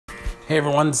Hey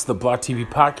everyone, it's the Block TV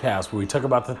podcast where we talk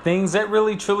about the things that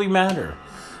really truly matter.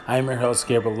 I am your host,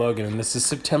 Gabriel Logan, and this is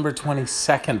September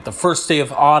 22nd, the first day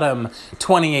of autumn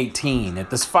 2018 at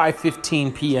this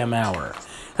 5:15 p.m. hour.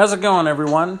 How's it going,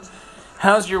 everyone?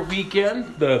 How's your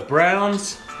weekend? The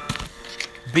Browns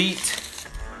beat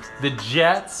the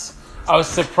Jets. I was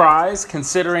surprised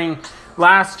considering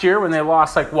last year when they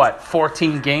lost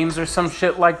 14 games or some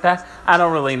shit like that. I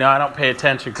don't really know. I don't pay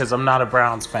attention because I'm not a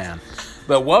Browns fan.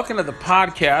 But welcome to the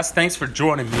podcast. Thanks for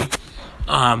joining me.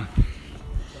 Man,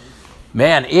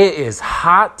 it is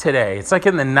hot today. It's like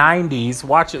in the 90s.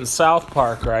 Watching South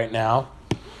Park right now.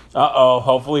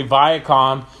 Hopefully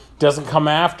Viacom doesn't come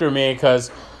after me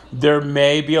because there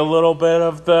may be a little bit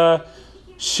of the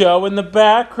show in the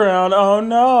background. Oh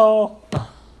no.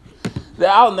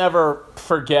 I'll never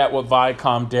forget what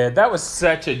Viacom did. That was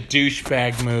such a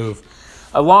douchebag move.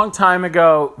 A long time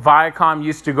ago, Viacom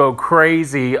used to go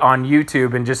crazy on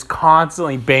YouTube and just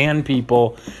constantly ban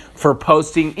people for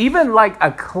posting even like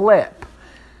a clip.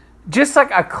 Just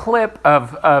like a clip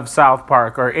of South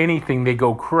Park or anything, they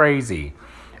go crazy.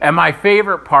 And my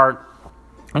favorite part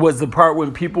was the part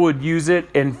when people would use it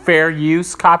in fair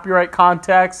use copyright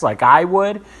context, like I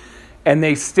would, and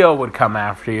they still would come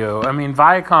after you. I mean,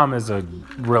 Viacom is a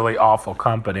really awful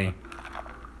company.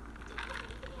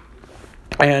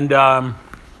 And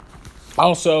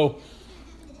also,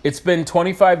 it's been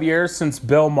 25 years since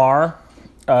Bill Maher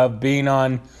being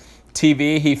on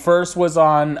TV. He first was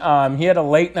on, he had a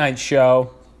late night show.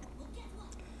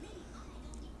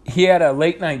 He had a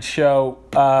late night show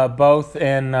both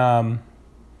in, I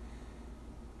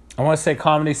want to say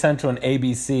Comedy Central and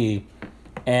ABC.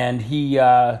 And he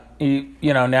now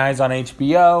he's on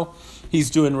HBO. He's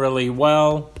doing really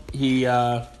well.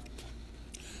 So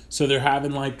they're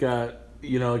having like an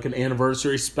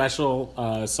anniversary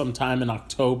special sometime in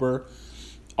October.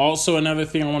 Also, another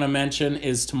thing I want to mention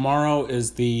is tomorrow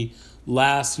is the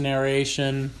last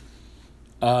narration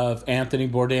of Anthony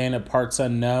Bourdain at Parts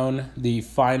Unknown, the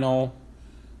final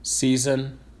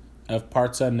season of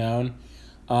Parts Unknown.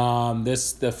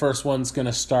 The first one's going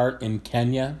to start in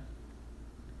Kenya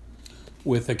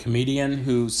with a comedian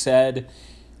who said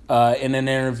in an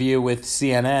interview with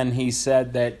CNN, he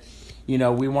said that,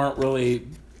 we weren't really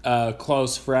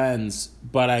close friends,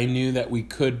 but I knew that we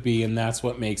could be, and that's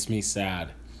what makes me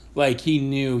sad. Like, he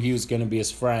knew he was going to be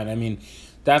his friend. I mean,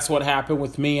 that's what happened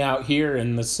with me out here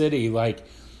in the city. Like,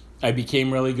 I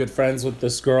became really good friends with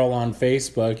this girl on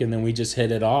Facebook, and then we just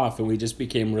hit it off, and we just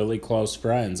became really close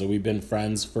friends. And we've been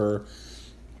friends for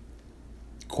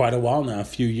quite a while now, a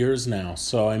few years now.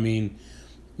 So, I mean,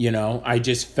 I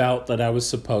just felt that I was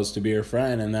supposed to be her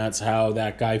friend, and that's how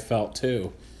that guy felt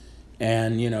too.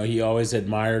 And, he always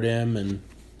admired him, and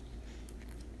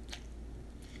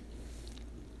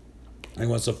he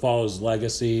wants to follow his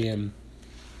legacy and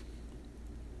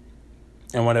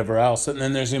whatever else. And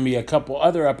then there's going to be a couple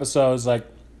other episodes, like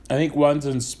I think one's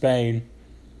in Spain.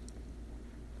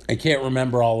 I can't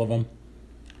remember all of them.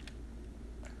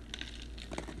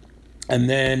 And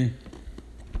then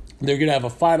they're going to have a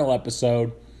final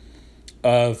episode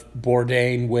of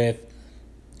Bourdain with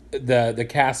the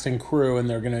cast and crew, and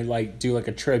they're going to do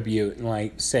a tribute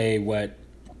and say what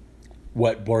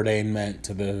Bourdain meant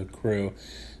to the crew.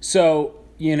 So,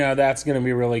 that's going to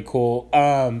be really cool.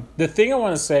 The thing I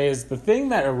want to say is the thing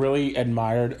that I really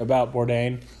admired about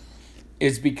Bourdain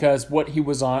is because what he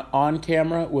was on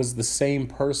camera was the same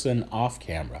person off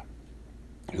camera.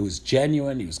 He was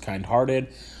genuine. He was kind-hearted.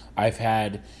 I've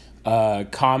had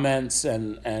comments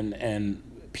and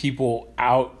people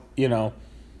out,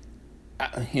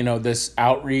 this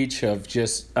outreach of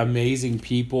just amazing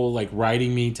people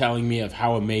writing me, telling me of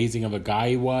how amazing of a guy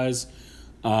he was.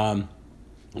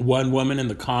 One woman in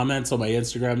the comments on my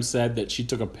Instagram said that she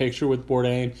took a picture with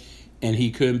Bourdain and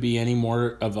he couldn't be any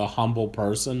more of a humble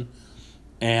person.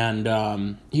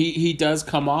 And he does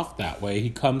come off that way.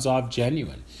 He comes off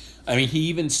genuine. I mean, he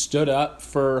even sticks up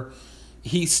for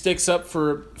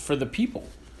the people.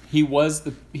 He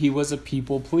was a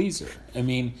people pleaser. I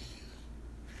mean,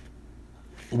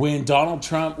 when Donald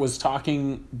Trump was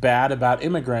talking bad about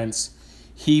immigrants,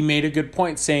 he made a good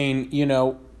point saying,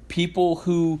 people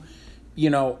who,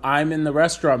 I'm in the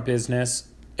restaurant business,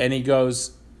 and he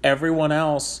goes, everyone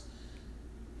else,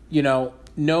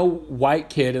 no white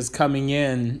kid is coming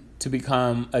in to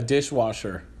become a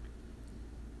dishwasher.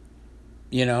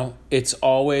 It's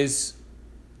always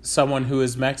someone who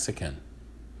is Mexican.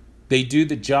 They do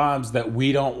the jobs that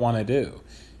we don't want to do.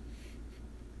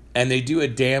 And they do a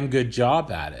damn good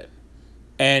job at it.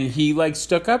 And he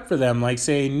stuck up for them,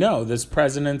 saying, no, this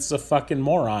president's a fucking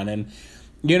moron. And,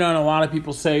 and a lot of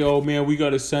people say, oh man, we got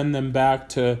to send them back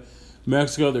to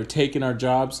Mexico, they're taking our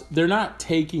jobs. They're not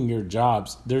taking your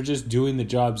jobs. They're just doing the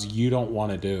jobs you don't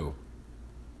want to do.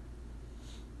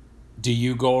 Do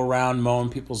you go around mowing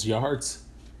people's yards?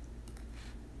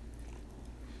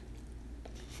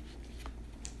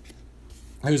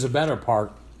 Here's a better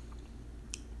part.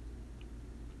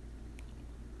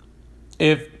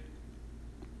 If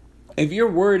you're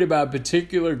worried about a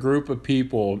particular group of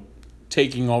people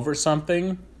taking over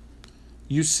something,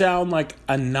 you sound like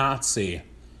a Nazi.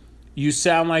 You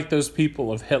sound like those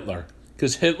people of Hitler.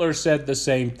 Because Hitler said the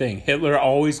same thing. Hitler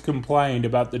always complained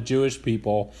about the Jewish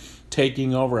people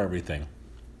taking over everything.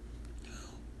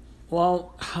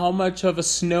 Well, how much of a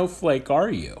snowflake are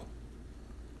you?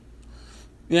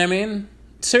 You know what I mean?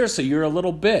 Seriously, you're a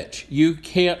little bitch. You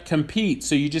can't compete,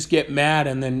 so you just get mad,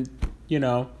 and then,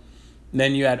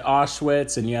 then you had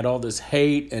Auschwitz, and you had all this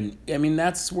hate, and,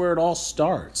 that's where it all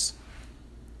starts.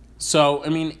 So,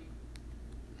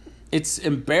 it's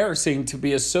embarrassing to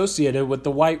be associated with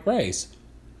the white race.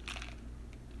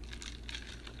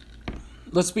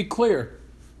 Let's be clear.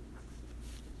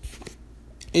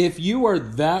 If you are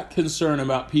that concerned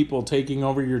about people taking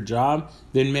over your job,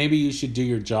 then maybe you should do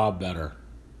your job better.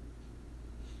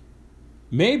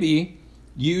 Maybe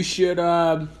you should,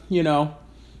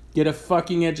 get a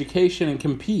fucking education and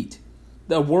compete.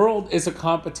 The world is a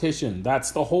competition.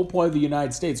 That's the whole point of the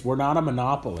United States. We're not a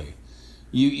monopoly.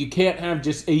 You can't have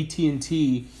just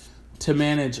AT&T to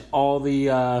manage all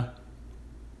the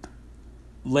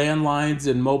landlines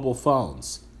and mobile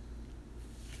phones.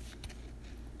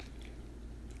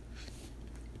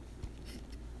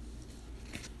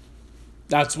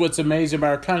 That's what's amazing about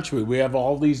our country. We have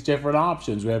all these different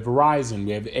options. We have Verizon.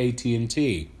 We have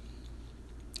AT&T.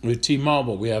 We have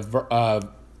T-Mobile. We have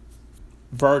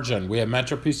Virgin. We have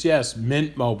Metro PCS,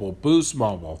 Mint Mobile, Boost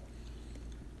Mobile.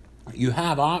 You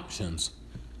have options.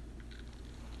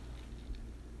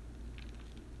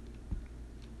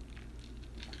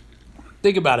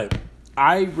 Think about it.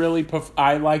 I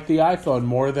like the iPhone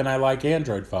more than I like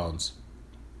Android phones.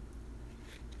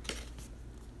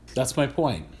 That's my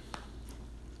point.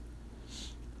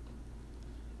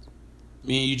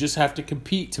 You just have to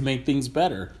compete to make things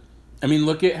better.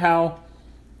 Look at how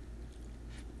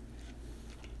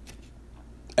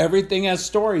everything has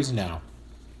stories now.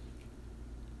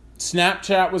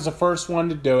 Snapchat was the first one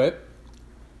to do it.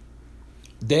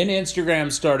 Then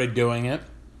Instagram started doing it.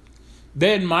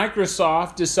 Then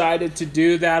Microsoft decided to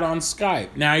do that on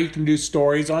Skype. Now you can do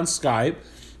stories on Skype.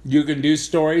 You can do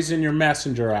stories in your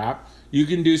Messenger app. You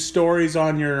can do stories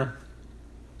on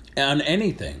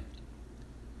anything.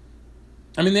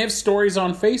 They have stories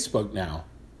on Facebook now.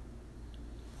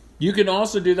 You can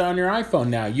also do that on your iPhone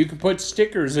now. You can put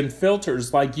stickers and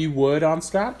filters like you would on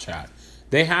Snapchat.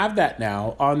 They have that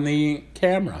now on the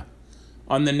camera,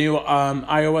 on the new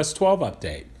iOS 12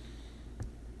 update.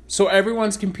 So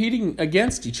everyone's competing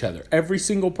against each other, every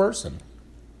single person.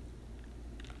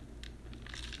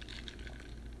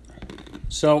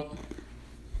 So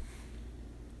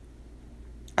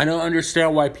I don't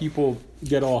understand why people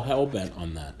get all hell-bent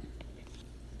on that.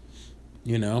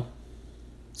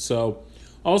 So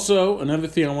also another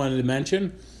thing I wanted to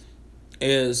mention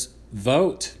is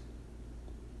vote.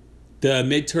 The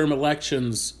midterm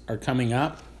elections are coming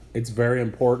up. It's very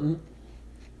important.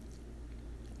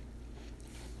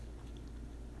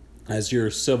 As your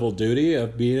civil duty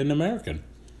of being an American.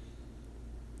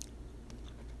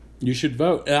 You should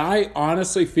vote. And I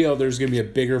honestly feel there's going to be a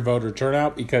bigger voter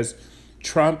turnout because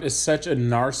Trump is such a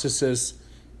narcissist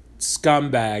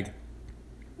scumbag.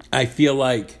 I feel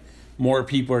like more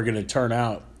people are going to turn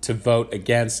out to vote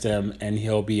against him and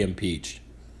he'll be impeached.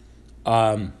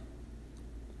 Another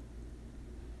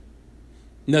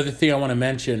thing I want to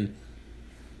mention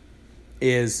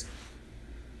is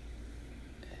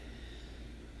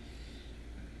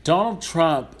Donald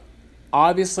Trump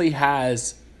obviously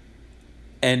has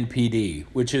NPD,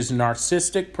 which is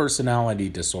narcissistic personality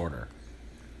disorder.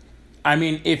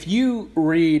 If you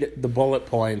read the bullet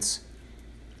points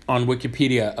on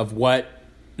Wikipedia of what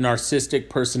narcissistic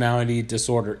personality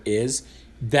disorder is,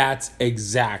 that's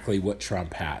exactly what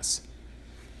Trump has.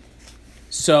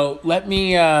 So let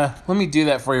me do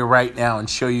that for you right now and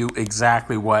show you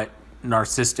exactly what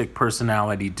narcissistic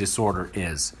personality disorder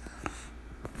is.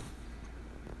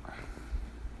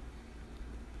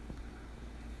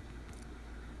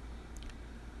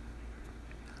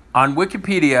 On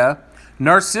Wikipedia,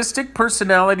 narcissistic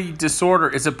personality disorder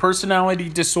is a personality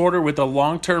disorder with a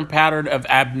long-term pattern of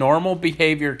abnormal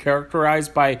behavior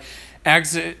characterized by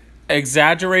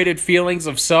exaggerated feelings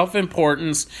of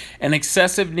self-importance, an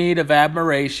excessive need of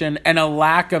admiration, and a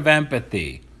lack of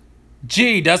empathy.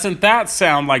 Gee, doesn't that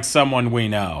sound like someone we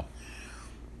know?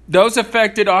 Those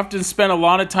affected often spend a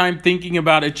lot of time thinking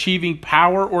about achieving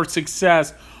power or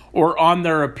success or on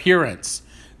their appearance.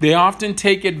 They often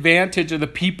take advantage of the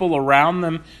people around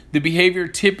them. The behavior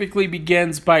typically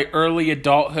begins by early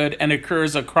adulthood and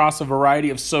occurs across a variety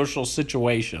of social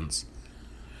situations.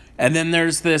 And then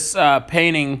there's this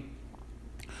painting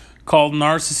called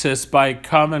Narcissus by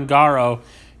Kamengaro,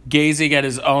 gazing at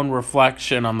his own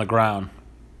reflection on the ground.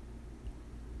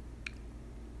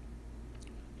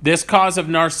 This cause of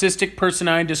narcissistic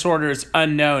personality disorder is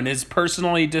unknown.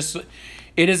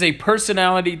 It is a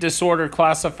personality disorder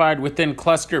classified within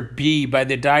Cluster B by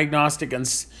the Diagnostic and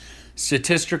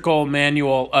Statistical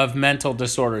Manual of Mental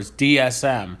Disorders,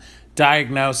 DSM.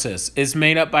 Diagnosis is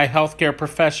made up by a healthcare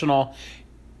professional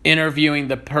interviewing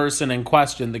the person in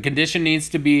question. The condition needs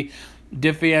to be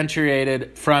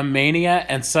differentiated from mania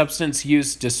and substance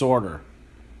use disorder.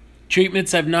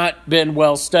 Treatments have not been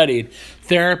well studied.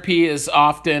 Therapy is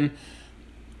often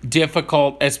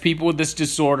difficult as people with this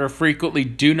disorder frequently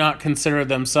do not consider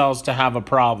themselves to have a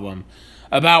problem.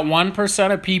 About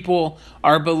 1% of people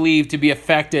are believed to be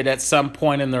affected at some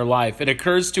point in their life. It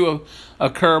occurs to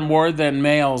occur more than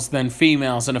males than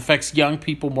females and affects young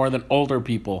people more than older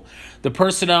people. The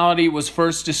personality was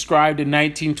first described in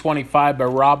 1925 by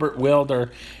Robert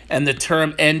Wilder, and the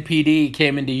term NPD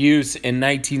came into use in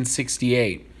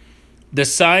 1968. The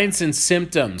signs and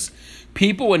symptoms.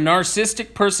 People with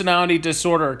narcissistic personality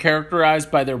disorder are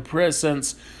characterized by their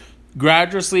presence,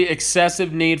 gradually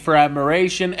excessive need for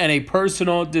admiration, and a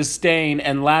personal disdain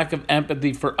and lack of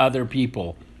empathy for other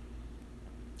people.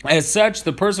 As such,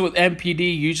 the person with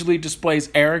NPD usually displays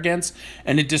arrogance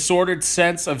and a disordered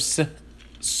sense of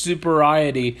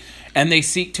superiority, and they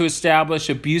seek to establish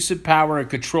abusive power and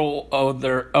control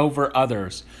over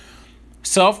others.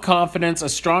 Self-confidence, a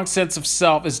strong sense of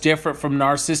self, is different from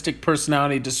narcissistic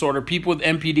personality disorder. People with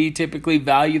NPD typically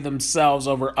value themselves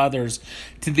over others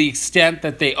to the extent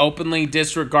that they openly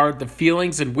disregard the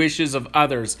feelings and wishes of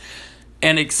others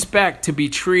and expect to be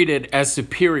treated as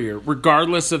superior,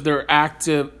 regardless of their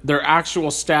actual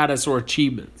status or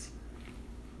achievements.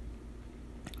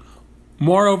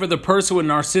 Moreover, the person with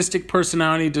narcissistic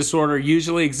personality disorder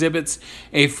usually exhibits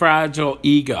a fragile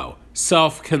ego,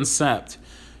 self-concept,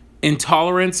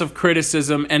 intolerance of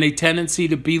criticism, and a tendency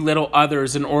to belittle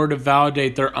others in order to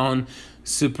validate their own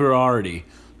superiority.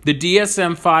 The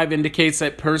DSM-5 indicates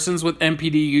that persons with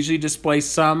NPD usually display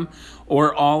some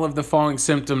or all of the following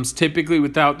symptoms, typically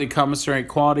without the commensurate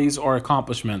qualities or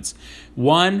accomplishments.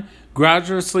 1.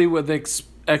 Gradually with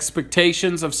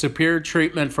expectations of superior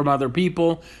treatment from other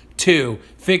people. 2.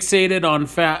 Fixated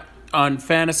on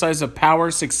fantasies of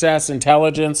power, success,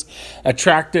 intelligence,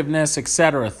 attractiveness,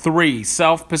 etc. 3.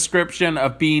 Self-prescription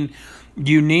of being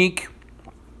unique,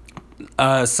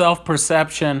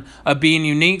 self-perception of being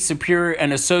unique, superior,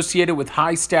 and associated with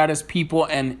high-status people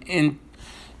and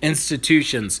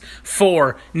institutions.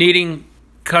 4. Needing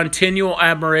continual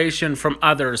admiration from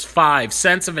others. 5.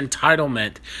 Sense of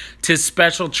entitlement to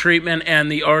special treatment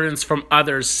and the ordinance from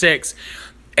others. 6.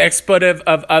 Exploitive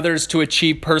of others to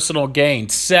achieve personal gain.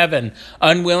 7.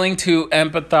 Unwilling to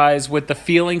empathize with the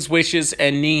feelings, wishes,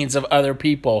 and needs of other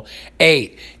people.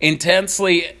 8.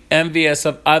 Intensely envious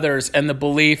of others and the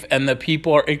belief and the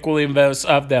people are equally envious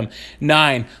of them.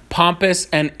 9. Pompous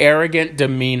and arrogant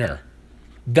demeanor.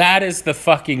 That is the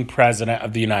fucking president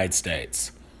of the United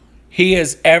States. He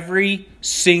is every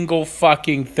single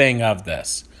fucking thing of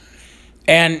this.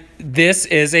 And this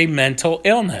is a mental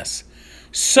illness.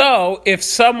 So, if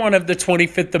someone of the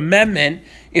 25th Amendment,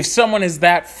 if someone is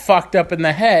that fucked up in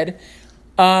the head,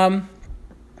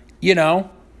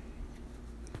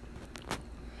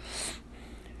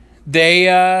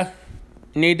 they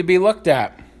need to be looked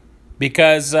at.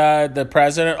 Because the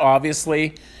president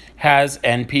obviously has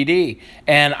NPD.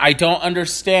 And I don't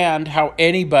understand how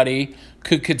anybody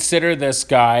could consider this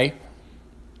guy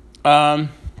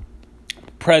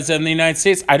president of the United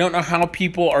States. I don't know how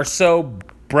people are so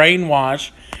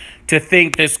brainwashed to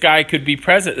think this guy could be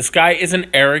president. This guy is an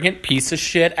arrogant piece of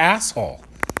shit asshole.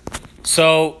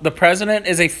 So the president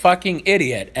is a fucking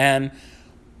idiot, and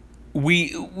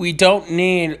we don't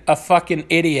need a fucking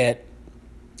idiot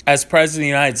as president of the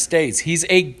United States. He's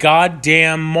a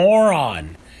goddamn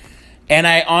moron. And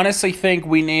I honestly think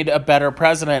we need a better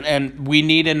president, and we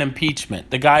need an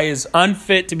impeachment. The guy is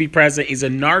unfit to be president. He's a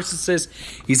narcissist.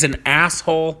 He's an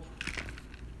asshole.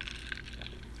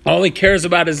 All he cares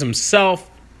about is himself,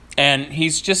 and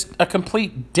he's just a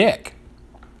complete dick.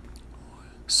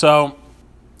 So,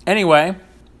 anyway,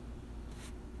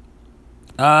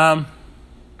 I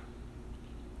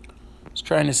was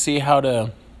trying to see how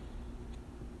to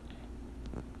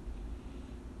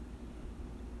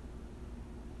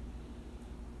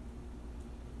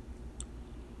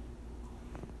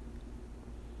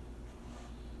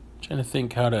trying to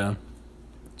think how to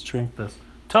drink this.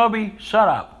 Toby, shut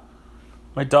up.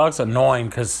 My dog's annoying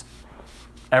because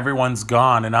everyone's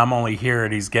gone and I'm only here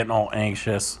and he's getting all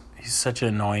anxious. He's such an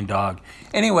annoying dog.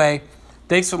 Anyway,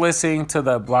 thanks for listening to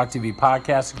the Block TV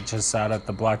podcast. You can check us out at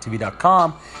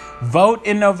theblocktv.com. Vote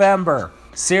in November.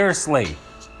 Seriously.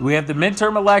 We have the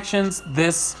midterm elections.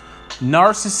 This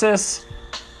narcissist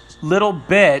little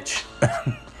bitch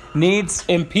needs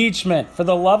impeachment. For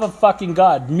the love of fucking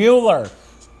God. Mueller,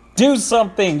 do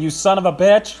something, you son of a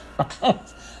bitch.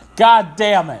 God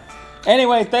damn it.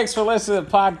 Anyway, thanks for listening to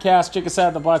the podcast. Check us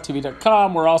out at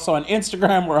theblocktv.com. We're also on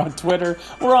Instagram. We're on Twitter.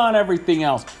 We're on everything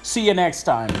else. See you next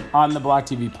time on the Block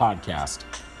TV podcast.